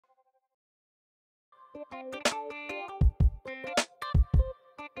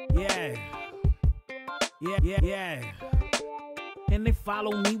Yeah, yeah. And they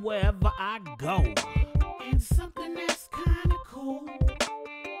follow me wherever I go. And something that's kinda cool.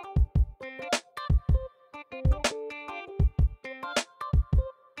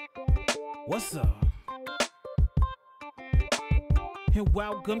 What's up? And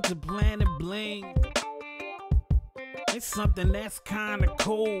welcome to Planet Bling. It's something that's kinda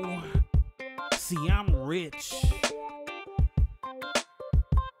cool. See, I'm rich.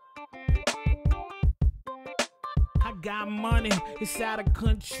 I got money, it's out of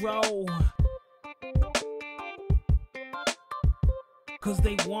control. 'Cause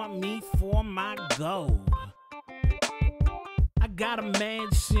they want me for my gold. I got a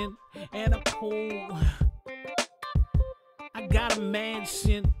mansion and a pool. I got a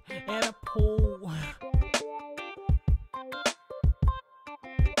mansion and a pool.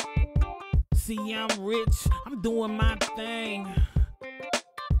 See, I'm rich, I'm doing my thing.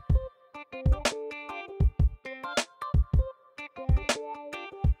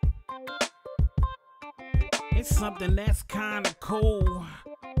 It's something that's kinda cool.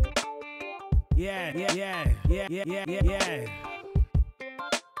 Yeah.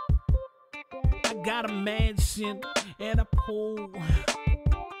 I got a mansion and a pool.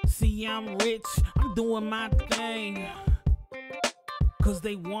 See, I'm rich, I'm doing my thing. 'Cause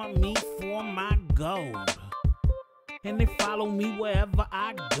they want me for my gold. And they follow me wherever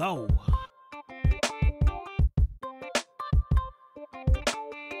I go.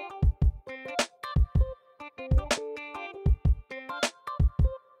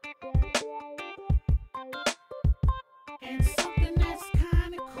 And something that's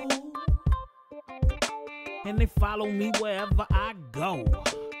kinda cool. And they follow me wherever I go.